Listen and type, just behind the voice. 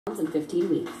in 15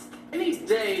 weeks. Any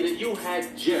day that you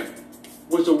had gym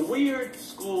was a weird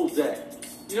school day.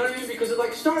 You know what I mean? Because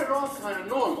it started off kind of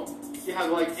normal. You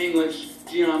have English,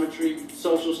 geometry,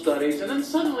 social studies, and then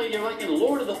suddenly you're in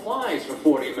Lord of the Flies for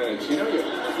 40 minutes. You know, you're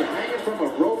hanging from a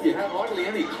rope, you have hardly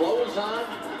any clothes on.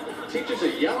 Teachers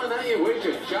are yelling at you, where's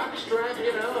your jock strap,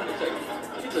 you know? And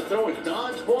it's kids are throwing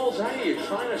dodgeballs at you, you're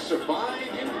trying to survive,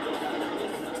 you know?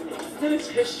 Then it's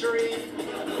history,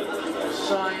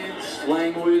 science,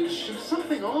 language. There's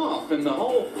something off in the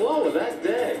whole flow of that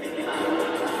day.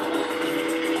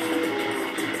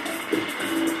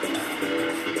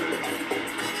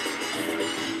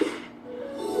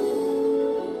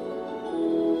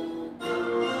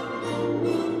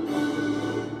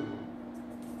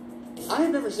 I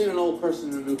have never seen an old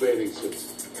person in a new bathing suit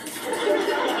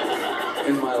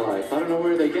in my life. I don't know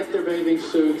where they get their bathing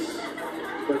suits,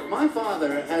 but my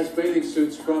father has bathing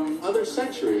suits from other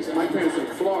centuries. My parents are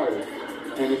in Florida,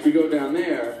 and if you go down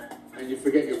there and you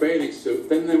forget your bathing suit,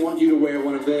 then they want you to wear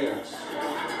one of theirs.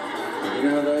 You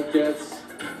know how that gets?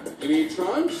 You need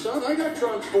trunks? Son, I got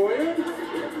trunks for you.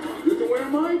 You can wear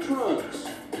my trunks.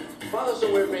 Fathers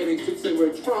don't wear bathing suits, they wear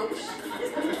trunks.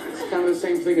 It's kind of the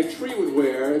same thing a tree would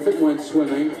wear if it went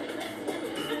swimming.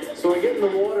 So I get in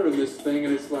the water in this thing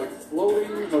and it's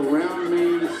floating around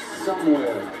me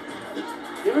somewhere.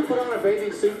 You ever put on a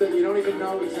bathing suit that you don't even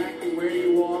know exactly where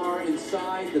you are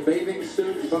inside the bathing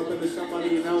suit? You bump into somebody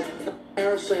you know,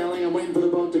 parasailing, I'm waiting for the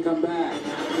boat to come back.